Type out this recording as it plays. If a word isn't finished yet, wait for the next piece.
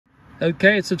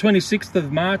Okay, it's the 26th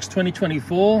of March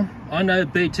 2024. I know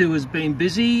B2 has been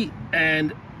busy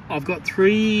and I've got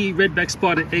 3 Redback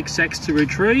Spider egg sacs to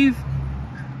retrieve.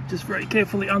 Just very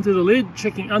carefully under the lid,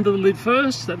 checking under the lid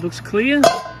first, that looks clear.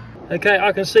 Okay,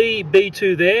 I can see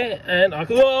B2 there and I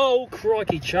can, whoa,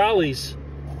 crikey, Charlie's.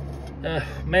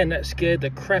 Man, that scared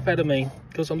the crap out of me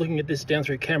because I'm looking at this down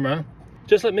through camera.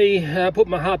 Just let me put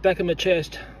my heart back in my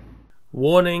chest.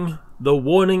 Warning, the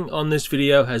warning on this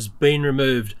video has been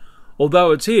removed.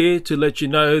 Although it's here to let you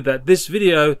know that this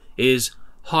video is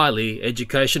highly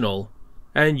educational.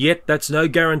 And yet that's no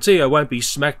guarantee I won't be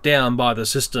smacked down by the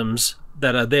systems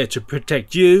that are there to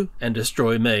protect you and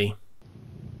destroy me.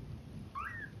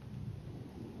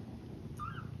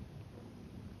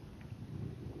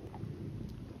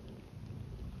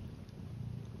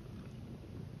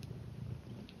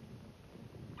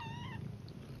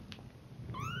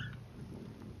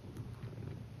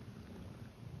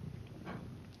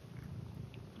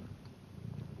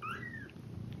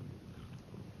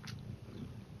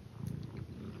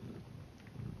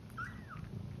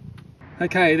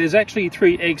 Okay, there's actually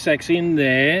 3 egg sacs in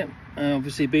there.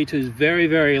 Obviously B2 is very,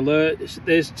 very alert.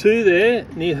 There's 2 there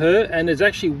near her, and there's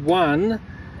actually 1,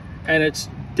 and it's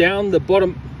down the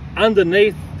bottom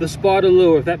underneath the spider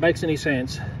lure, if that makes any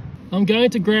sense. I'm going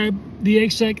to grab the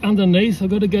egg sac underneath. I've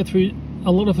got to go through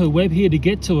a lot of her web here to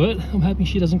get to it. I'm hoping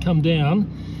she doesn't come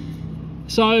down.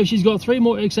 So she's got 3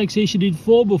 more egg sacs here. She did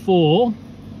 4 before.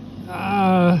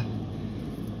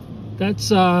 That's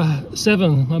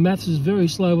 7. My maths is very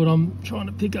slow when I'm trying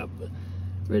to pick up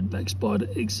Redback Spider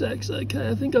egg sacs. Okay,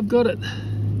 I think I've got it.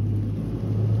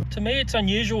 To me, it's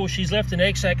unusual she's left an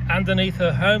egg sac underneath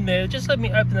her home there. Just let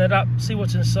me open that up, see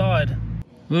what's inside.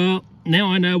 Well, now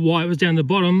I know why it was down the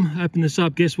bottom. Open this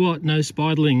up, guess what? No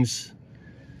spiderlings.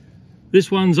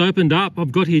 This one's opened up.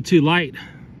 I've got here too late.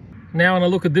 Now when I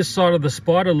look at this side of the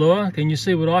spider lure, can you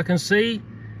see what I can see?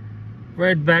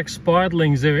 Redback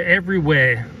Spiderlings, they're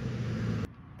everywhere.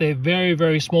 They're very,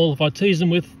 very small. If I tease them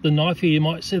with the knife here, you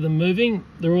might see them moving.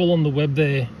 They're all on the web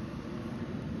there.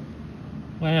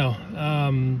 Wow,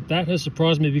 that has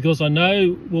surprised me because I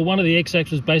know, well, one of the egg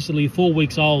sacs was basically 4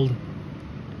 weeks old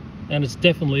and it's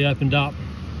definitely opened up.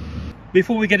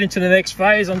 Before we get into the next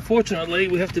phase, unfortunately,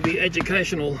 we have to be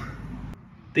educational.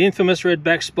 The infamous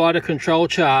Redback Spider control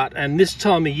chart, and this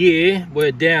time of year,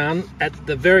 we're down at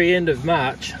the very end of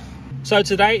March. So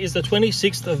today is the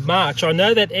 26th of March. I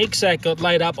know that egg sac got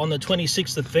laid up on the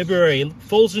 26th of February. It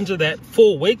falls into that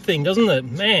 4-week thing, doesn't it?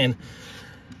 Man,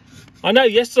 I know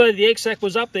yesterday the egg sac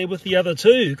was up there with the other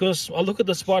 2 because I look at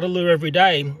the spider lure every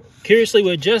day. Curiously,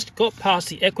 we just got past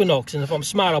the equinox, and if I'm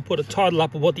smart, I'll put a title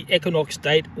up of what the equinox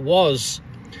date was.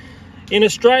 In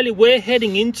Australia, we're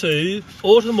heading into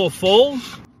autumn or fall,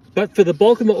 but for the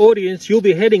bulk of my audience, you'll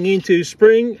be heading into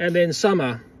spring and then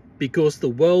summer because the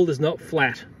world is not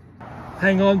flat.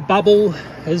 Hang on, Bubble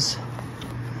has...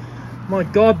 My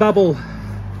God, Bubble.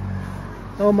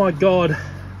 Oh my God.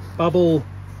 Bubble.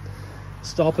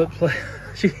 Stop it, please.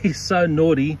 She's so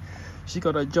naughty. She's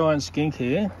got a giant skink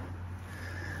here.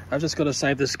 I've just got to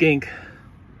save the skink.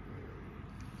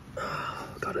 Oh,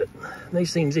 got it.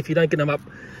 These things, if you don't get them up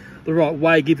the right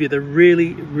way, give you the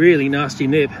really, really nasty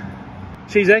nip.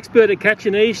 She's expert at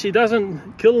catching these. She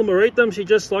doesn't kill them or eat them. She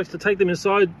just likes to take them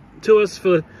inside to us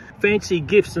for fancy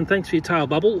gifts, and thanks for your tail,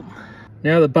 Bubble.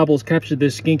 Now that Bubble's captured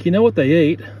this skink, you know what they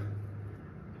eat?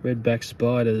 Redback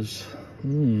spiders.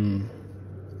 Good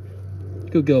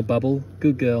girl, Bubble.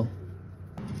 Good girl.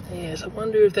 Yes, I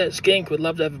wonder if that skink would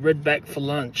love to have a redback for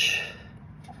lunch.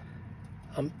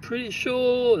 I'm pretty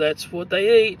sure that's what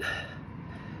they eat.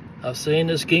 I've seen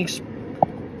the skinks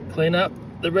clean up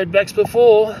the redbacks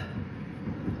before.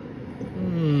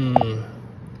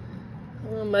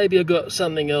 Well, maybe I've got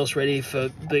something else ready for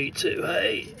B2,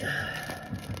 hey?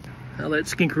 I'll let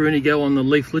Skinkaroonie go on the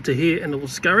leaf litter here and it will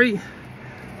scurry.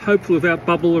 Hopefully without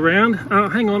Bubble around. Oh,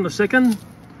 hang on a second.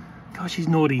 Gosh, she's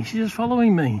naughty. She's just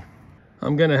following me.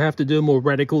 I'm going to have to do a more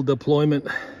radical deployment.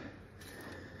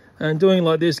 And doing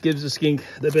like this gives the skink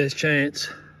the best chance.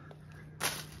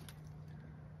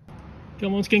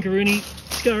 Come on, Skinkaroonie.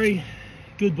 Scurry.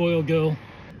 Good boy or girl.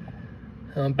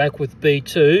 I'm back with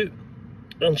B2.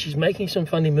 And she's making some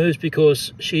funny moves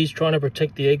because she's trying to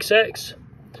protect the egg sacs.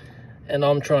 And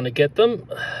I'm trying to get them.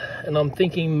 And I'm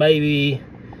thinking maybe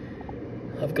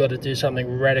I've got to do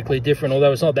something radically different.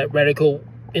 Although it's not that radical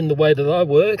in the way that I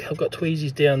work. I've got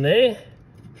tweezies down there.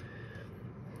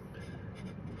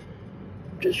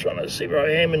 Just trying to see where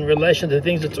I am in relation to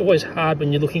things. It's always hard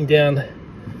when you're looking down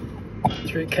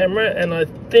through camera, and I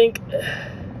think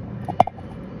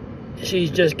she's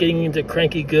just getting into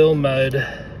cranky girl mode.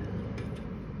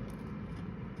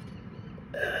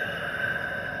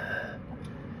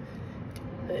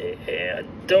 I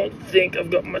don't think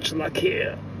I've got much luck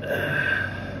here.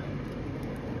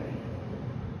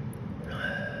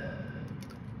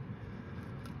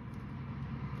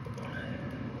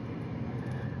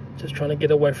 Just trying to get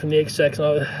away from the egg sacs.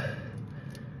 I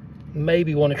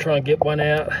maybe want to try and get one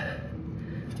out.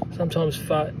 Sometimes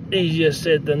far easier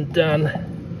said than done.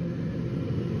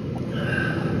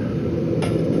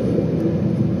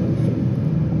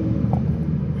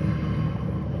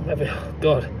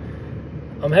 God,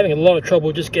 I'm having a lot of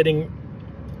trouble just getting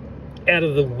out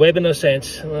of the web in a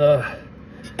sense.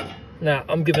 Nah,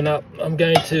 I'm giving up. I'm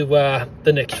going to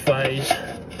the next phase.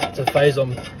 It's a phase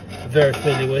I'm very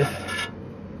familiar with.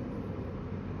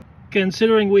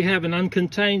 Considering we have an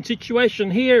uncontained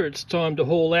situation here, it's time to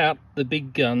haul out the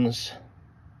big guns.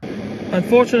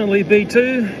 Unfortunately,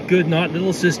 B2, good night,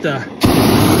 little sister.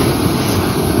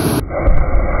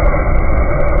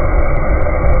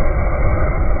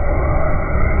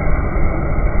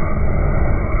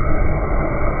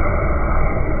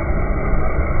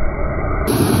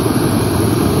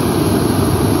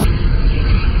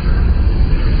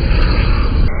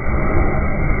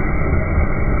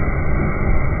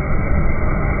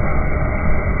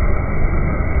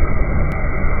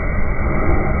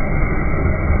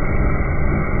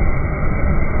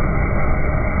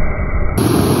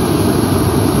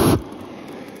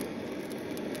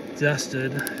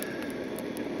 Dusted.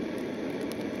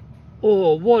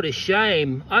 Oh, what a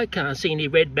shame. I can't see any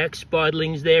Redback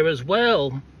Spiderlings there as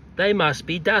well. They must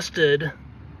be dusted.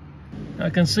 I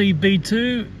can see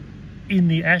B2 in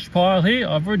the ash pile here.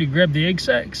 I've already grabbed the egg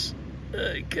sacs.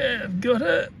 Okay, I've got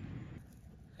her.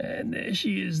 And there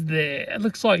she is there. It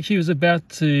looks like she was about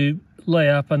to lay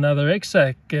up another egg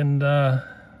sac, and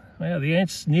well, the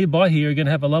ants nearby here are going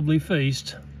to have a lovely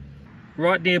feast.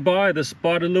 Right nearby the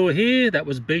spider lure here, that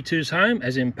was B2's home,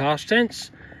 as in past tense,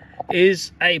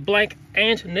 is a blank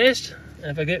ant nest.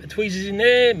 And if I get the tweezers in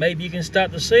there, maybe you can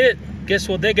start to see it. Guess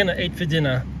what they're going to eat for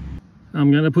dinner? I'm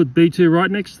going to put B2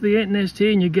 right next to the ant nest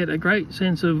here, and you get a great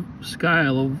sense of the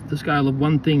scale of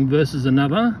one thing versus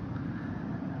another.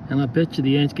 And I bet you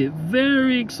the ants get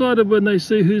very excited when they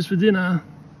see who's for dinner.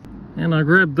 And I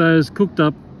grabbed those cooked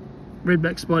up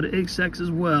Redback Spider egg sacs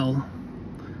as well,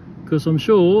 because I'm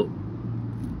sure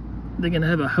they're going to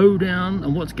have a hoedown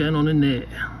on what's going on in there.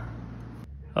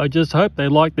 I just hope they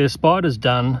like their spiders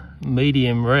done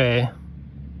medium rare.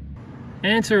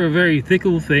 Ants are a very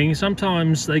fickle thing.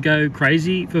 Sometimes they go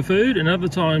crazy for food, and other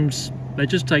times they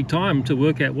just take time to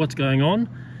work out what's going on.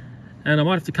 And I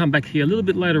might have to come back here a little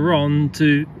bit later on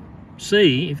to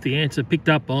see if the ants have picked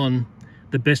up on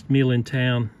the best meal in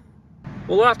town.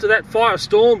 Well, after that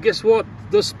firestorm, guess what?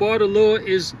 The spider lure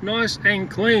is nice and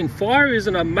clean. Fire is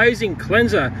an amazing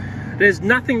cleanser. There's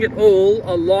nothing at all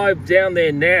alive down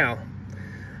there now.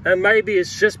 And maybe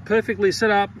it's just perfectly set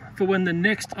up for when the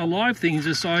next alive thing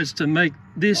decides to make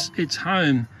this its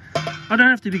home. I don't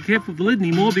have to be careful with the lid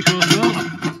anymore because,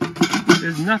 well,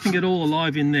 there's nothing at all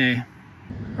alive in there.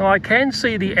 Well, I can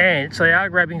see the ants. They are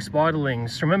grabbing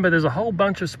spiderlings. Remember, there's a whole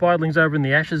bunch of spiderlings over in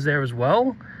the ashes there as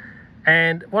well.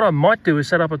 And what I might do is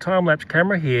set up a time-lapse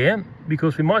camera here,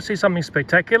 because we might see something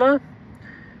spectacular.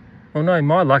 Well, no,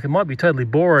 my luck, it might be totally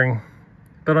boring.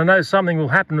 But I know something will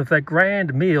happen with that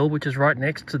grand meal, which is right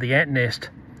next to the ant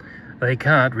nest. They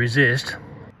can't resist.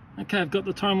 Okay, I've got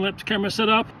the time-lapse camera set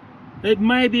up. It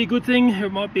may be a good thing,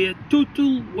 it might be a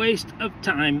total waste of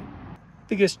time.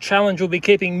 Biggest challenge will be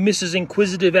keeping Mrs.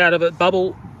 Inquisitive out of it.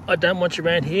 Bubble, I don't want you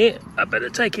around here. I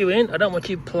better take you in. I don't want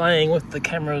you playing with the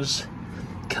cameras.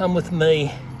 Come with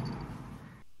me.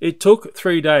 It took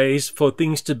 3 days for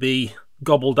things to be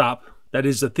gobbled up. That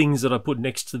is, the things that I put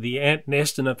next to the ant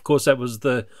nest, and of course that was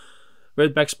the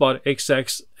Redback Spider egg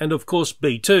sacs, and of course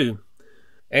B2.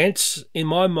 Ants, in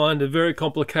my mind, are very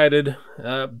complicated.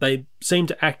 They seem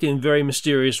to act in very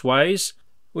mysterious ways.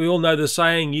 We all know the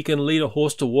saying, you can lead a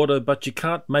horse to water, but you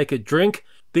can't make it drink.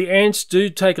 The ants do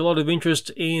take a lot of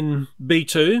interest in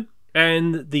B2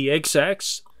 and the egg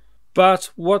sacs.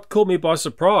 But what caught me by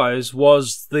surprise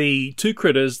was the two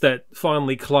critters that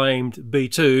finally claimed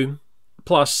B2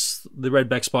 plus the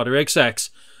Redback Spider egg sacs.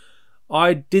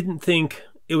 I didn't think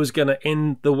it was going to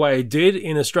end the way it did.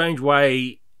 In a strange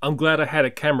way, I'm glad I had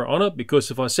a camera on it,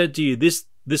 because if I said to you this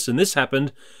and this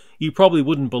happened, you probably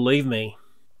wouldn't believe me.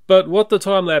 But what the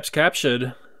time-lapse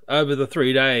captured over the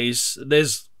 3 days,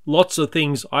 there's lots of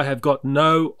things I have got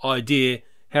no idea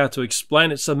how to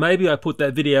explain it. So maybe I put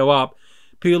that video up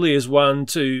purely as one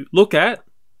to look at,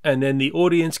 and then the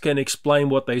audience can explain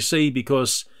what they see,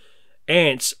 because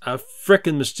ants are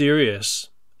frickin' mysterious.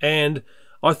 And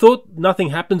I thought nothing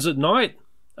happens at night.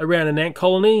 around an ant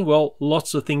colony? Well,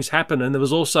 lots of things happen, and there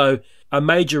was also a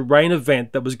major rain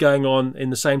event that was going on in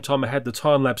the same time I had the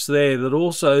time lapse there that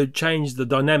also changed the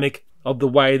dynamic of the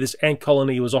way this ant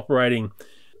colony was operating.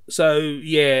 So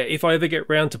yeah, if I ever get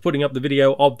round to putting up the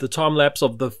video of the time lapse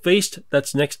of the feast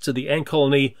that's next to the ant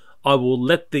colony, I will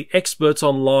let the experts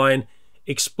online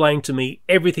explain to me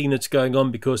everything that's going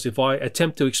on, because if I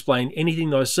attempt to explain anything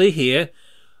that I see here,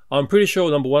 I'm pretty sure,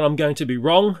 number one, I'm going to be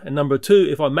wrong, and number two,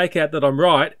 if I make out that I'm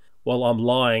right, well, I'm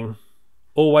lying.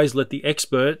 Always let the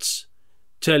experts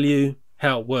tell you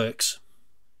how it works.